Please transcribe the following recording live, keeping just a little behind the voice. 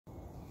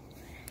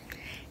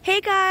Hey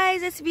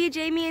guys, it's me,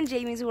 Jamie, in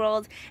Jamie's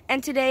World,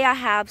 and today I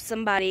have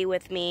somebody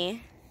with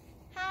me.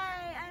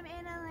 Hi, I'm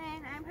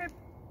Annalyn.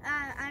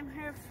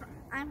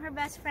 I'm her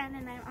best friend,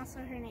 and I'm also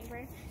her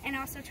neighbor, and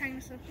also trying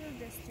to social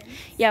distance.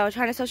 Yeah, we're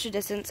trying to social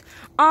distance.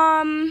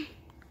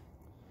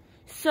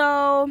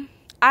 So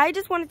I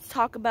just wanted to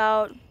talk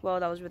about. Well,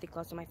 that was really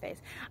close to my face.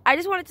 I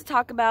just wanted to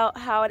talk about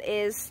how it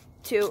is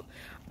to.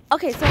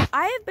 Okay, so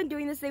I have been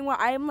doing this thing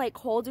where I am like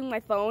holding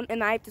my phone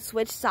and I have to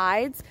switch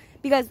sides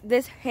because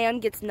this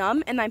hand gets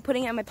numb and I'm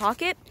putting it in my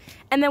pocket.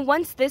 And then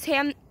once this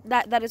hand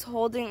that is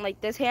holding like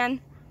this hand,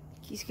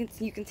 you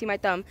can see my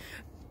thumb.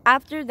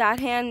 After that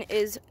hand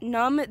is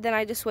numb, then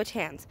I just switch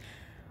hands.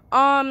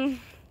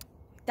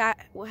 That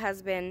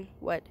has been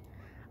what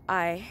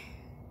I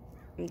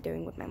am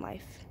doing with my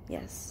life.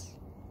 Yes.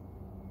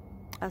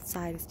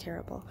 Outside is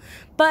terrible.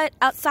 But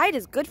outside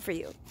is good for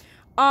you.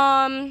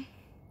 I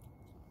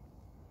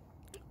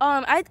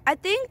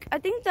think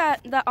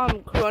that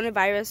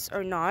coronavirus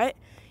or not,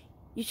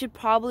 you should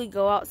probably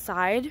go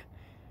outside.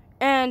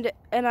 And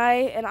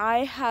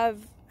I have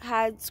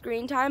had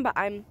screen time, but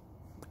I'm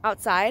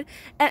outside.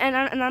 And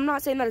I'm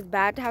not saying that it's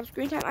bad to have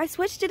screen time. I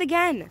switched it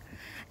again.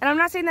 And I'm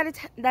not saying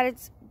that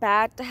it's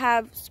bad to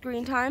have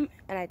screen time,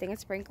 and I think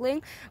it's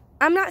sprinkling.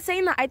 I'm not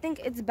saying that I think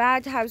it's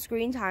bad to have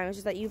screen time. It's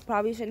just that you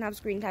probably shouldn't have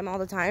screen time all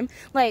the time.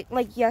 Like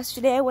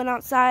yesterday I went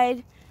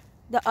outside.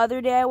 The other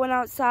day I went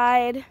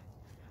outside.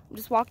 I'm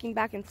just walking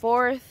back and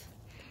forth.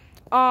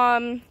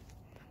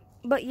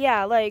 But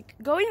yeah, like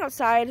going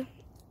outside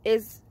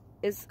is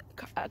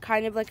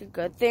kind of like a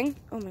good thing.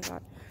 Oh my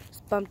god,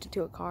 just bumped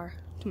into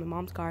my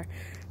mom's car.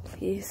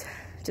 Please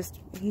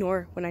just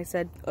ignore when I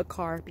said a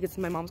car because it's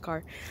my mom's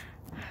car.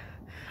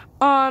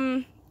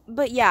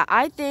 But yeah,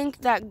 I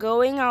think that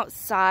going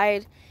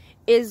outside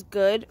is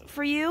good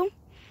for you.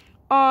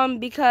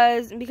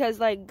 Because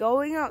like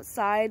going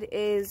outside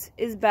is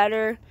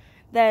better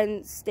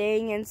than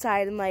staying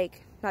inside and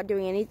like not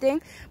doing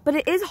anything. But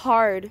it is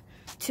hard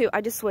to,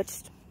 I just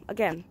switched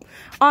again.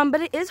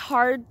 But it is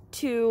hard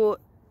to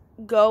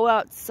go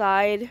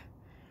outside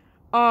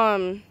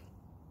and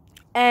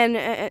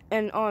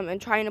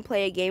trying to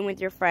play a game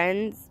with your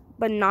friends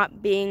but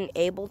not being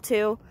able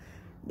to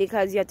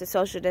because you have to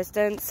social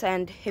distance.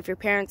 And if your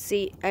parents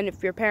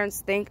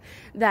think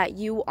that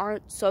you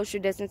aren't social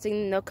distancing,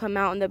 then they'll come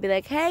out and they'll be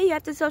like, hey, you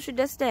have to social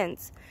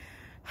distance.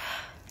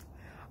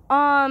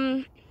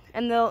 And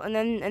then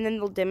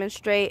they'll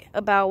demonstrate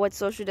about what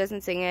social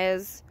distancing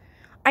is.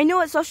 I know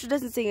what social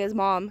distancing is,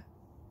 Mom.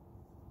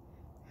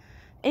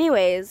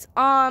 Anyways,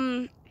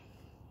 I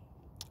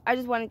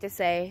just wanted to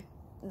say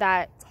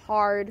that it's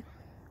hard.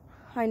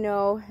 I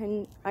know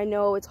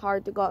it's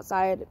hard to go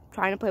outside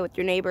trying to play with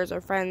your neighbors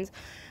or friends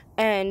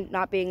and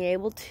not being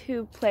able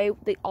to play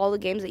all the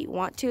games that you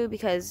want to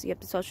because you have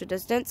to social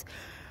distance.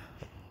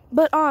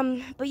 But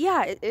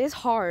yeah, it is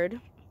hard.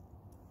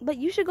 But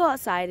you should go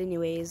outside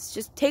anyways.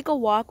 Just take a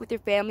walk with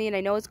your family, and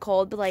I know it's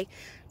cold, but like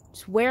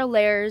just wear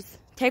layers,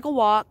 take a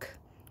walk,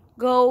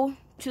 go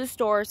to the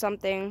store or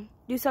something,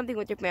 do something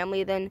with your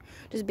family than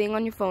just being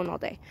on your phone all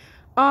day.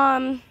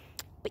 But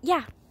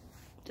yeah,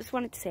 just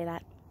wanted to say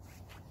that.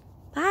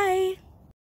 Bye.